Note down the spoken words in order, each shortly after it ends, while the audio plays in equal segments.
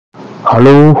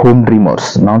Hello home dreamers,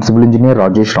 நான் civil engineer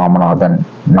Ramanathan.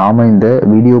 நாம இந்த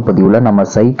வீடியோ பதிவில் நம்ம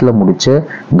சைட்டில் முடிச்ச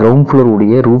கிரவுண்ட் ஃப்ளோர்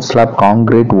உடைய ரூஃப் ஸ்லாப்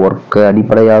காங்கிரீட் ஒர்க்கை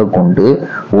அடிப்படையாக கொண்டு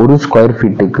ஒரு ஸ்கொயர்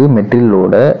ஃபீட்டுக்கு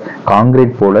மெட்டீரியலோட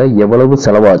காங்கிரீட் போல எவ்வளவு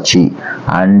செலவாச்சு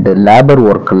அண்ட் லேபர்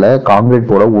ஒர்க்கில் காங்கிரீட்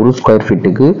போல ஒரு ஸ்கொயர்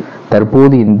ஃபீட்டுக்கு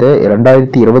தற்போது இந்த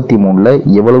 2023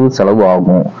 எவ்வளவு செலவு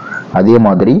ஆகும், அதே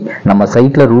மாதிரி நம்ம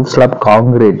சைட்ல ரூஃப் ஸ்லாப்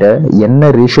காங்கிரீட்டை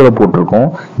என்ன ரேஷியோல போட்டிருக்கோம்,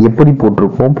 எப்படி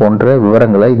போட்டிருக்கோம் போன்ற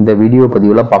விவரங்களை இந்த வீடியோ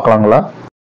பதிவுல பார்க்கலாங்களா?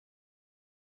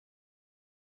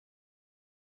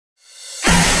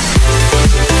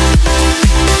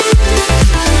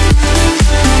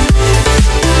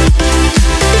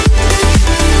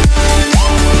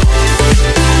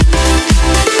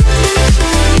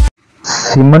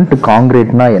 சிமெண்ட்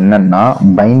காங்கிரீட்னா என்னன்னா,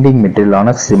 பைண்டிங் மெட்டீரியலான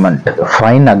சிமெண்ட்,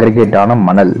 ஃபைன் அக்ரிகேட்டான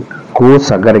மணல், கோர்ஸ்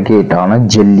அக்ரிகேட்டான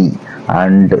ஜெல்லி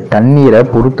அண்ட் தண்ணீரை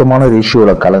பொருத்தமான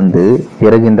ரேஷியோல கலந்து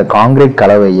பிறகு இந்த காங்கிரீட்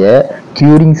கலவையை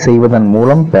கியூரிங் செய்வதன்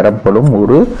மூலம் பெறப்படும்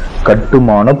ஒரு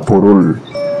கட்டுமான பொருள்.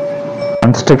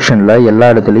 கன்ஸ்ட்ரக்ஷன்ல எல்லா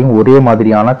இடத்துலையும் ஒரே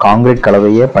மாதிரியான காங்கிரீட்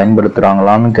கலவையை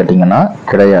பயன்படுத்துறாங்களான்னு கேட்டீங்கன்னா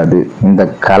கிடையாது. இந்த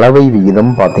கலவை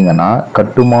விகிதம் பார்த்தீங்கன்னா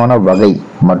கட்டுமான வகை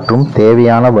மற்றும்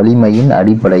தேவையான வலிமையின்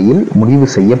அடிப்படையில் முடிவு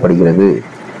செய்யப்படுகிறது.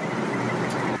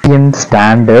 இந்தியன்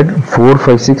ஸ்டாண்டர்ட்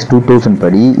 456/2000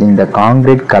 படி இந்த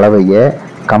காங்கிரீட் கலவையை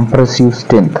கம்ப்ரசிவ்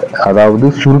ஸ்ட்ரென்த், அதாவது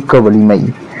சுருக்க வலிமை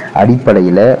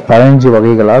அடிப்படையில் 15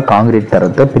 வகைகளாக காங்கிரீட்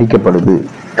தரத்தை பிரிக்கப்படுது.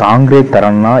 காங்கிரீட்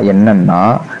தரம்னா என்னன்னா,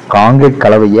 காங்கிரீட்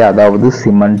கலவையை, அதாவது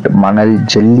சிமெண்ட், மணல்,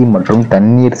 ஜெல்லி மற்றும்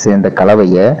தண்ணீர் சேர்ந்த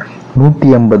கலவையை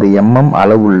 150 mm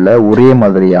அளவுள்ள ஒரே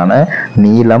மாதிரியான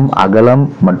நீளம், அகலம்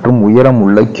மற்றும் உயரம்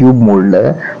உள்ள கியூப் மோல்ட்ல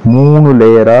 3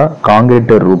 லேயரா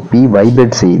காங்கிரீட்டர் ருப்பி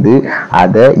வைப்ரேட் செய்து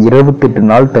அதை 28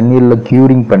 நாள் தண்ணீர்ல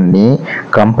கியூரிங் பண்ணி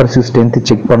கம்ப்ரசிவ் ஸ்ட்ரென்த்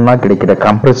செக் பண்ணா கிடைக்கிற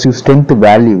கம்ப்ரசிவ் ஸ்ட்ரென்த்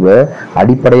வேல்யூவை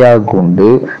அடிப்படையாக கொண்டு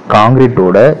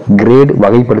காங்கிரீட்டோட கிரேட்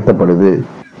வகைப்படுத்தப்படுது.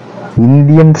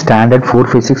 இந்தியன் ஸ்டாண்டர்ட்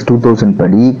 456/2000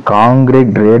 படி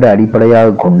காங்கிரீட் கிரேட்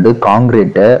அடிப்படையாக கொண்டு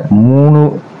காங்கிரீட்டை 3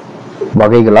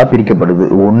 வகைகளா பிரிக்கப்படுது.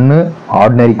 1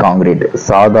 ஆர்டினரி காங்கிரீட்,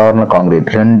 சாதாரண காங்கிரீட்.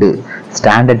 2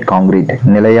 ஸ்டாண்டர்ட் காங்கிரீட்,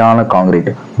 நிலையான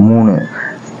காங்கிரீட். 3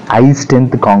 ஹை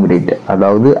ஸ்ட்ரென்த் காங்கிரீட்,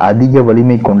 அதாவது அதிக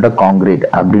வலிமை கொண்ட காங்கிரீட்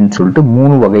அப்படின்னு சொல்லிட்டு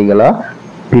 3 வகைகளா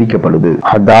பிரிக்கப்படுது.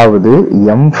 அதாவது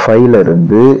M5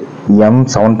 இருந்து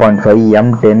M7.5,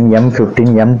 M10, M15,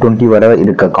 M20 வரை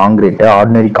இருக்க காங்கிரீட்டை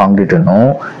ஆர்டினரி காங்கிரீட்னும்,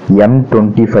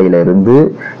 M25 இருந்து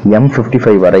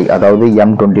M55 வரை, அதாவது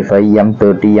M25,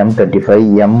 M30, M35,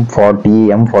 M40,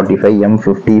 M45,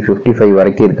 M50, 55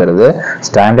 வரைக்கும் இருக்கிறது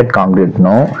ஸ்டாண்டர்ட்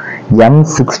காங்கிரீட்னும்,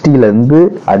 M60 இருந்து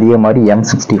அதே மாதிரி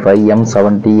M65,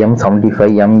 M70,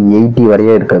 M75, M80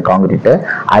 வரைய இருக்கிற காங்கிரீட்டை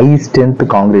ஹை ஸ்ட்ரென்த்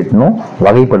காங்கிரீட்னும்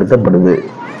வகைப்படுத்தப்படுது.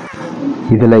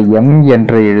 இதுல M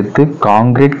என்ற எழுத்து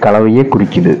காங்கிரீட் கலவையை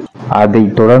குறிக்குது. அதை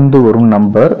தொடர்ந்து வரும்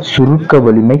நம்பர் சுருக்க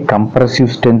வலிமை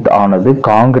கம்ப்ரசிவ் ஸ்ட்ரென்த் ஆனது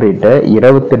காங்கிரீட்டை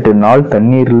 28 நாள்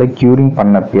தண்ணீர்ல கியூரிங்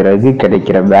பண்ண பிறகு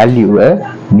கிடைக்கிற வேல்யூவை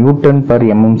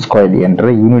Nm/mm²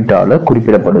 என்ற யூனிட்டால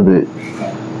குறிப்பிடப்படுது.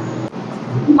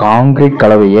 காங்கிரீட்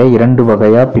கலவையை 2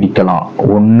 வகையா பிரிக்கலாம்.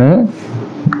 1,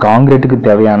 காங்கிரீட்டுக்கு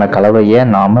தேவையான கலவையை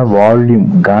நாம வால்யூம்,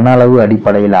 கன அளவு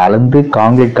அடிப்படையில் அளந்து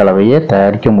காங்கிரீட் கலவையை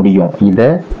தயாரிக்க முடியும். இதை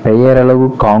பெயரளவு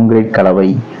காங்கிரீட் கலவை,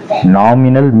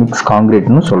 நாமினல் மிக்ஸ்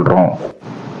காங்கிரீட்னு சொல்றோம்.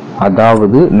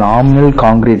 அதாவது நாமினல்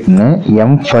காங்கிரீட்னு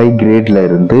M5 கிரேட்ல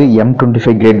இருந்து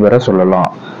M25 கிரேட் வரை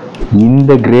சொல்லலாம்.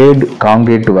 இந்த கிரேட்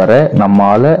காங்கிரீட் வரை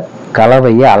நம்மால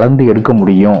கலவையை அளந்து எடுக்க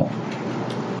முடியும்.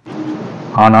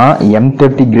 ஆனா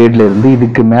M30 கிரேட்ல இருந்து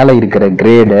இதுக்கு மேல இருக்கிற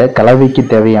கிரேட கலவைக்கு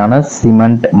தேவையான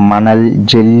சிமெண்ட், மணல்,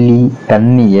 ஜெல்லி,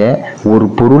 தண்ணிய ஒரு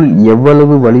பொருள்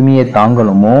எவ்வளவு வலிமையை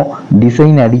தாங்கணுமோ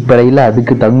டிசைன் அடிப்படையில்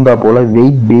அதுக்கு தகுந்தா போல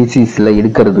வெயிட் பேசிஸ்ல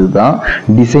எடுக்கிறது தான்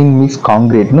டிசைன் மிக்ஸ்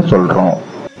காங்கிரீட்னு சொல்றோம்.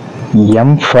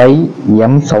 M5,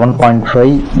 M7.5,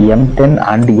 M10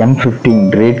 and M15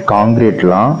 great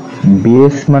காங்கிரீட்லாம்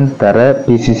basement தர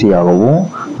PCC ஆகவும்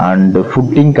அண்ட்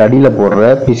ஃபுட்டிங் அடியில போடுற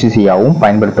PCC ஆகவும்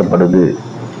பயன்படுத்தப்படுது.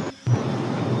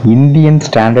 இந்தியன்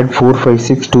ஸ்டாண்டர்ட்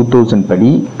 456/2000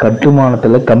 படி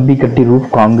கட்டுமானத்துல கம்பி கட்டி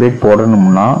ரூஃப் காங்கிரீட்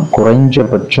போடணும்னா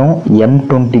குறைஞ்சபட்சம்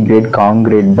M20 கிரேட்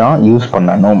காங்கிரீட் தான் யூஸ்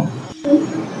பண்ணணும்.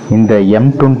 இந்த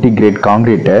M20 கிரேட்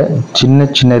காங்கிரீட்டை சின்ன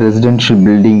சின்ன ரெசிடென்ஷியல்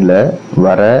பில்டிங்ல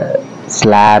வர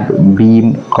ஸ்லாப்,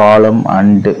 பீம், காலம்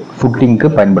அண்ட் ஃபுட்டிங்க்கு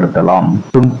பயன்படுத்தலாம்.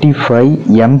 25,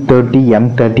 M30,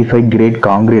 M35 great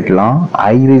காங்கிரீட்லாம்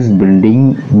high-rise building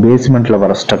பேஸ்மெண்ட்ல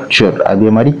வர ஸ்ட்ரக்சர், அதே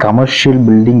மாதிரி கமர்ஷியல்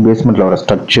பில்டிங் பேஸ்மெண்ட்ல வர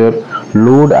ஸ்ட்ரக்சர்,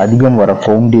 லோட் அதிகம் வர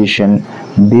ஃபவுண்டேஷன்,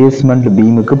 பேஸ்மெண்ட்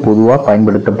பீமுக்கு பொதுவாக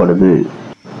பயன்படுத்தப்படுது.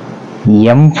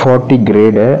 M40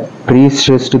 கிரேட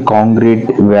ப்ரீஸ்ட்ரெஸ்டு காங்கிரீட்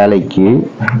வேலைக்கு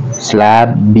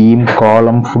ஸ்லாப், பீம்,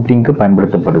 காலம், ஃபுட்டிங்க்கு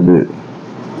பயன்படுத்தப்படுது.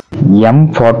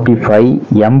 M45,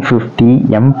 M50,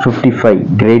 M55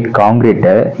 great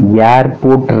காங்கிரீட்டை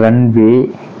airport runway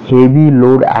heavy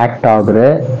load act ஆகிற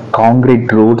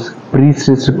காங்கிரீட் ரோட்ஸ்,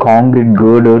 ப்ரீஸ்ட்ரெஸ்ட் காங்கிரீட்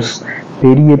கேர்டர்ஸ்,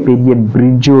 பெரிய பெரிய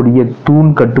பிரிட்ஜோடைய தூண்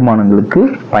கட்டுமானங்களுக்கு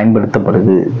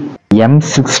பயன்படுத்தப்படுது.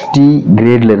 M60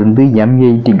 கிரேட்ல இருந்து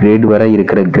M80 கிரேட் வரை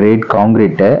இருக்கிற கிரேட்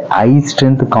காங்கிரீட்டை ஹை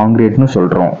ஸ்ட்ரென்த் காங்கிரீட்னு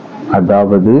சொல்றோம்.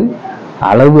 அதாவது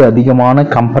அளவு அதிகமான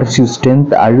கம்ப்ரசிவ்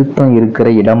ஸ்ட்ரென்த் அழுத்தம் இருக்கிற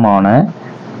இடமான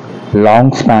லாங்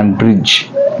ஸ்பேன் பிரிட்ஜ்,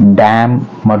 டேம்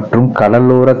மற்றும்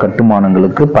கடலோர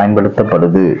கட்டுமானங்களுக்கு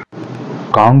பயன்படுத்தப்படுது.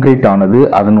 காங்கிரீட் ஆனது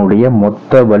அதனுடைய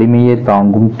மொத்த வலிமையை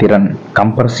தாங்கும் திறன்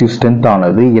கம்ப்ரசிவ் ஸ்ட்ரென்த்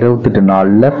ஆனது 28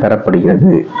 நாள்ல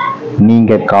பெறப்படுகிறது.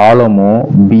 நீங்க காலமோ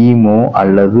பீமோ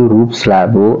அல்லது ரூப்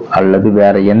ஸ்லாபோ அல்லது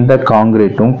வேற எந்த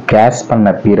காங்கிரீட்டும் கேஸ்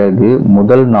பண்ண பிறகு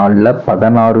முதல் நாள்ல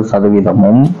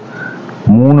 16%,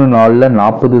 3 நாள்ல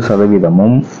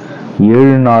 40%,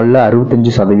 7 நாள்ல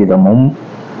 65%,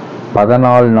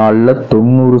 14 நாள்ல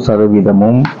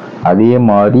 90%, அதே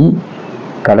மாதிரி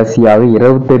கடைசியாக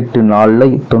 28 நாள்ல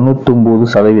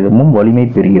 99% வலிமை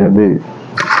பெறுகிறது.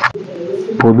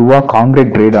 பொதுவா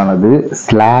காங்கிரீட் கிரேட் ஆனது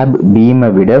ஸ்லாப் பீமை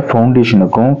விட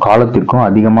ஃபவுண்டேஷனுக்கும் காலத்திற்கும்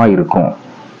அதிகமா இருக்கும்.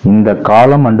 இந்த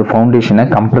காலம் அண்ட் ஃபவுண்டேஷனை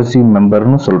கம்ப்ரசிவ்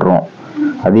மெம்பர்னு சொல்றோம்.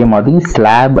 அதே மாதிரி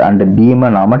ஸ்லாப் அண்ட் பீமை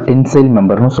நாம டென்சைல்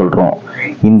மெம்பர்னு சொல்றோம்.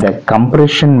 இந்த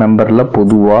கம்ப்ரெஷன் மெம்பர்ல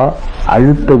பொதுவா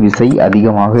அழுத்த விசை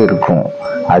அதிகமாக இருக்கும்.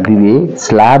 அதுவே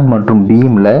ஸ்லாப் மற்றும்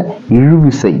பீம்ல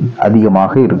இழுவிசை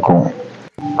அதிகமாக இருக்கும்.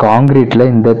 காங்கிரீட்ல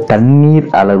இந்த தண்ணீர்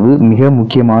அளவு மிக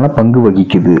முக்கியமான பங்கு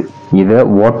வகிக்குது. இத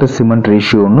வாட்டர் சிமெண்ட்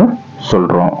ரேஷியோன்னு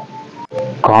சொல்றோம்.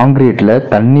 காங்கிரீட்ல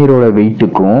தண்ணீரோட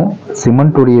வெயிட்டுக்கும்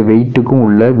சிமெண்டோடைய வெயிட்டுக்கும்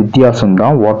உள்ள வித்தியாசம்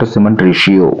தான் வாட்டர் சிமெண்ட்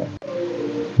ரேஷியோ.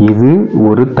 இது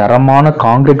ஒரு தரமான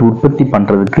காங்கிரீட் உற்பத்தி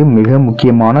பண்றதுக்கு மிக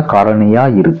முக்கியமான காரணியா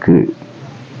இருக்கு.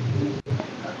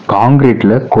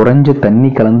 காங்கிரீட்ல குறைஞ்ச தண்ணி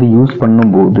கலந்து யூஸ்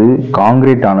பண்ணும்போது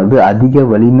காங்கிரீட் ஆனது அதிக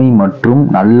வலிமை மற்றும்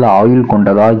நல்ல ஆயுள்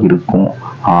கொண்டதா இருக்கும்.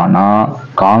 ஆனா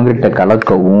காங்கிரீட்டை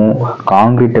கலக்கவும்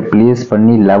காங்கிரீட்டை பிளேஸ்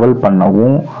பண்ணி லெவல்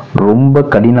பண்ணவும் ரொம்ப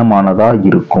கடினமானதா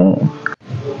இருக்கும்.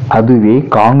 அதுவே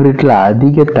காங்கிரீட்ல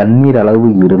அதிக தண்ணீர் அளவு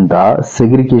இருந்தா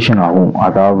செக்ரிகேஷன் ஆகும்.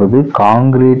 அதாவது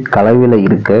காங்கிரீட் கலவையில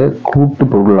இருக்க கூட்டு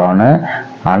பொருளான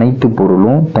அனைத்து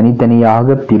பொருளும்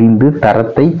தனித்தனியாக பிரிந்து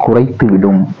தரத்தை குறைத்து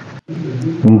விடும்.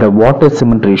 இந்த வாட்டர்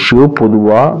சிமெண்ட் ரேஷியோ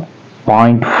பொதுவா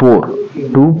 0.4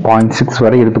 to 0.6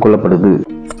 வரை எடுத்துக்கொள்ளப்படுது.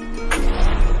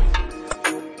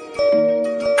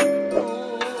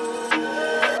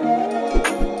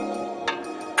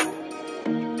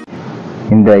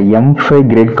 இந்த M5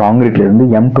 கிரேட் காங்கிரீட்ல இருந்து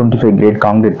M25 கிரேட்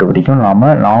காங்கிரீட் வரைக்கும்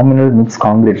நாம நாமினல் மிக்ஸ்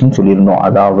காங்கிரீட்னு சொல்லியிருந்தோம்.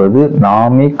 அதாவது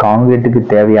நாமே காங்கிரீட்டுக்கு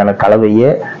தேவையான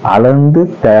கலவையை அளந்து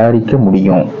தயாரிக்க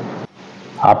முடியும்.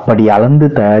 அப்படி அளந்து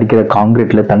தயாரிக்கிற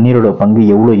காங்கிரீட்ல தண்ணீரோட பங்கு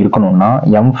எவ்வளவு இருக்கணும்னா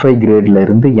M5 கிரேட்ல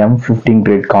இருந்து M15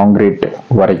 கிரேட் காங்கிரீட்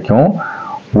வரைக்கும்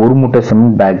ஒரு மூட்டை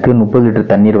சிமெண்ட் பேக்கு 30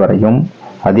 லிட்டர் தண்ணீர் வரையும்.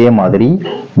 அதே மாதிரி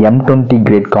M20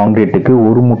 கிரேட் காங்கிரீட்டுக்கு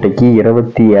ஒரு மூட்டைக்கு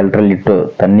 27.5 லிட்டர்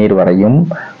தண்ணீர் வரையும்.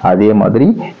 அதே மாதிரி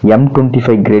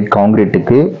M25 கிரேட்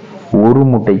காங்கிரீட்டுக்கு ஒரு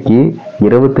மூட்டைக்கு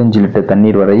 25 லிட்டர்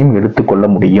தண்ணீர் வரையும் எடுத்துக்கொள்ள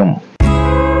முடியும்.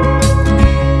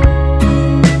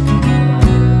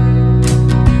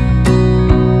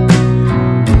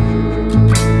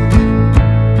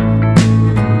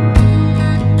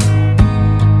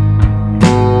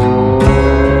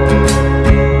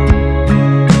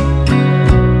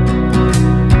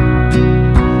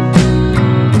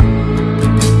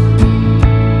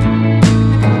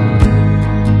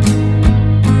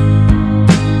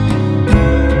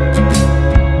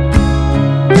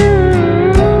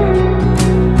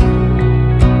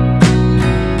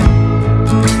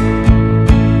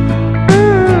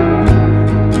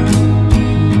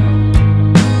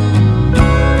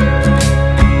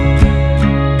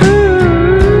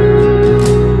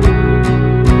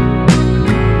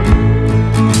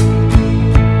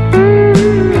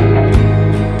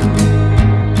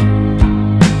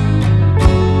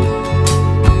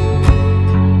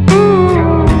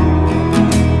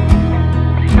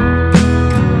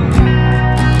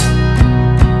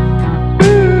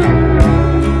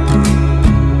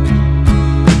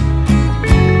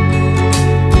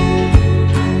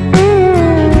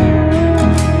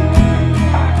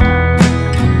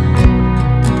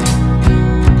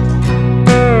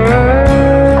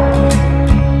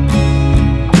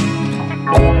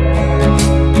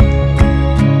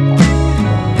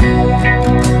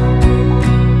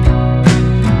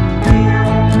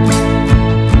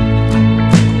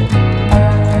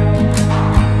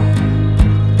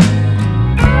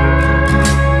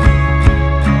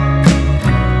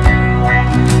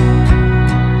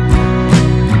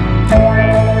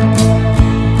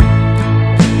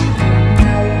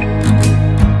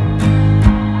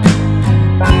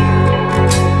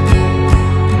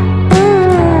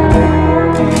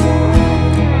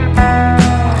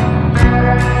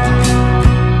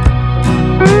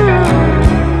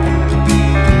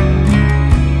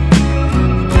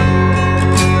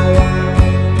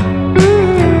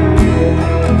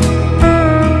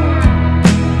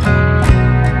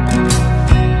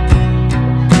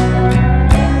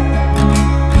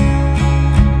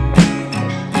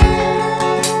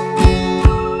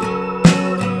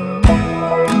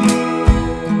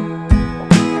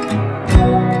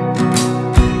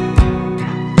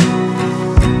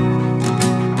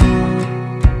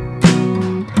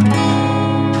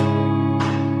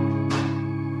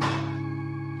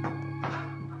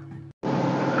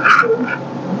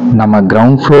 நம்ம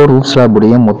கிரவுண்ட் ஃப்ளோர் ரூஃப் ஸ்லாப்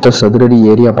உடைய மொத்த சதுரடி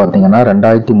ஏரியா பார்த்தீங்கன்னா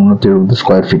 2370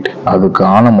 ஸ்கொயர் ஃபீட். அதுக்கு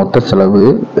ஆன மொத்த செலவு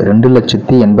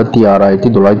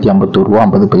 2,86,951 ரூபா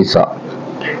 50 பைசா.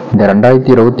 இந்த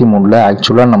 2023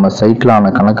 ஆக்சுவலாக நம்ம சைட்டில்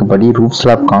ஆன கணக்குப்படி ரூஃப்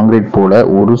ஸ்லாப் காங்கிரீட் போல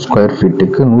ஒரு ஸ்கொயர்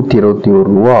ஃபீட்டுக்கு 121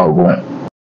 ரூபா ஆகும்.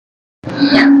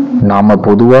 நாம்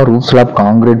பொதுவாக ரூஃப் ஸ்லாப்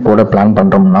காங்கிரீட் போட பிளான்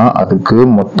பண்ணுறோம்னா அதுக்கு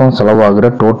மொத்தம் செலவாகிற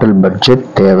டோட்டல் பட்ஜெட்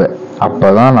தேவை. அப்போ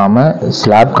தான் நாம்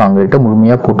ஸ்லாப் காங்கிரீட்டை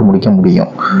முழுமையாக போட்டு முடிக்க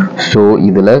முடியும். ஸோ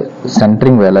இதில்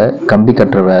சென்ட்ரிங் வேலை, கம்பி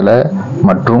கட்டுற வேலை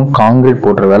மற்றும் காங்கிரீட்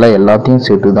போடுற வேலை எல்லாத்தையும்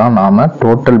சேர்த்து தான் நாம்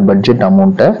டோட்டல் பட்ஜெட்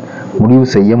அமௌண்ட்டை முடிவு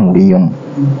செய்ய முடியும்.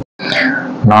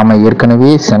 நாம்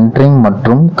ஏற்கனவே சென்ட்ரிங்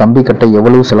மற்றும் கம்பி கட்ட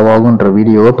எவ்வளவு செலவாகுன்ற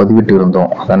வீடியோவை பதிவிட்டு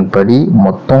இருந்தோம். அதன்படி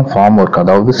மொத்தம் ஃபார்ம் ஒர்க்,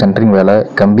 அதாவது சென்ட்ரிங் வேலை,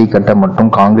 கம்பி கட்ட மற்றும்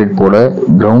காங்கிரீட் போல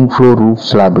கிரவுண்ட் ஃப்ளோர் ரூஃப்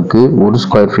ஸ்லாபுக்கு ஒரு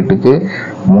ஸ்கொயர் ஃபீட்டுக்கு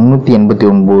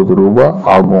 389 ரூபா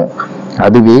ஆகும்.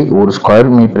 அதுவே ஒரு ஸ்கொயர்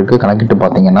மீட்டருக்கு கணக்கிட்டு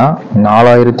பார்த்தீங்கன்னா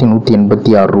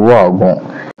 4186 ரூபா ஆகும்.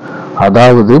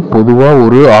 அதாவது பொதுவாக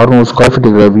ஒரு 600 ஸ்கொயர் ஃபீட்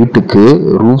இருக்கிற வீட்டுக்கு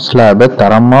ரூஃப் ஸ்லாபை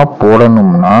தரமாக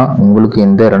போடணும்னா உங்களுக்கு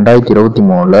இந்த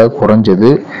 2023 குறைஞ்சது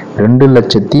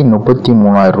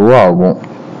 2,33,000 ரூபா ஆகும்.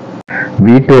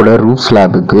 வீட்டோட ரூஃப்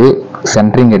ஸ்லாபுக்கு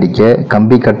சென்ட்ரிங் அடிக்க,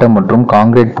 கம்பி கட்ட மற்றும்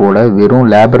காங்கிரீட் போல வெறும்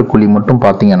லேபர் கூலி மட்டும்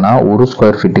பார்த்தீங்கன்னா ஒரு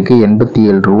ஸ்கொயர் ஃபீட்டுக்கு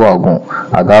 87 ரூபா ஆகும்.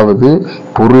 அதாவது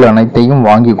பொருள் அனைத்தையும்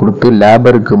வாங்கி கொடுத்து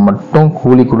லேபருக்கு மட்டும்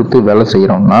கூலி கொடுத்து வேலை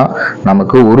செய்கிறோம்னா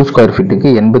நமக்கு ஒரு ஸ்கொயர்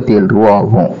ஃபீட்டுக்கு 87 ரூபா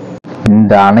ஆகும்.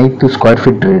 இந்த அனைத்து ஸ்கொயர்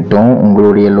ஃபீட் ரேட்டும்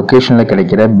உங்களுடைய லொக்கேஷனில்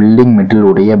கிடைக்கிற பில்டிங்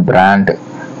மெட்டீரியலுடைய பிராண்ட்,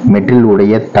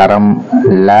 மெட்டீரியலுடைய தரம்,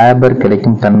 லேபர்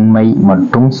கிடைக்கும் தன்மை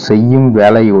மற்றும் செய்யும்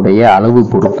வேலையுடைய அளவு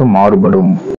பொறுத்து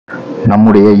மாறுபடும்.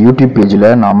 நம்முடைய யூடியூப் பேஜில்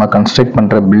நாம் கன்ஸ்ட்ரக்ட்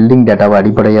பண்ணுற பில்டிங் டேட்டாவை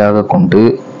அடிப்படையாக கொண்டு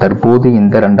தற்போது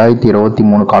இந்த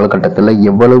 2023 காலகட்டத்தில்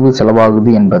எவ்வளவு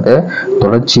செலவாகுது என்பதை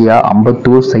தொடர்ச்சியாக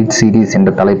அம்பத்தூர் சைட் சீரீஸ்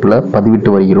என்ற தலைப்பில்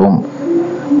பதிவிட்டு வருகிறோம்.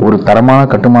 ஒரு தரமான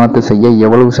கட்டுமானத்தை செய்ய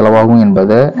எவ்வளவு செலவாகும்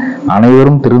என்பதை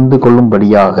அனைவரும் தெரிந்து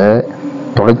கொள்ளும்படியாக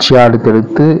தொடர்ச்சியாக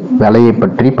அடுத்தடுத்து வேலையை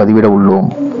பற்றி பதிவிட உள்ளோம்.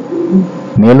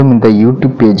 மேலும் இந்த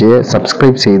யூடியூப் பேஜை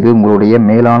சப்ஸ்கிரைப் செய்து உங்களுடைய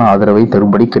மேலான ஆதரவை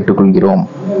தரும்படி கேட்டுக்கொள்கிறோம்.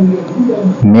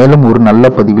 மேலும் ஒரு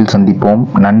நல்ல பதிவில் சந்திப்போம்.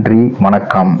 நன்றி,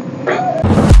 வணக்கம்.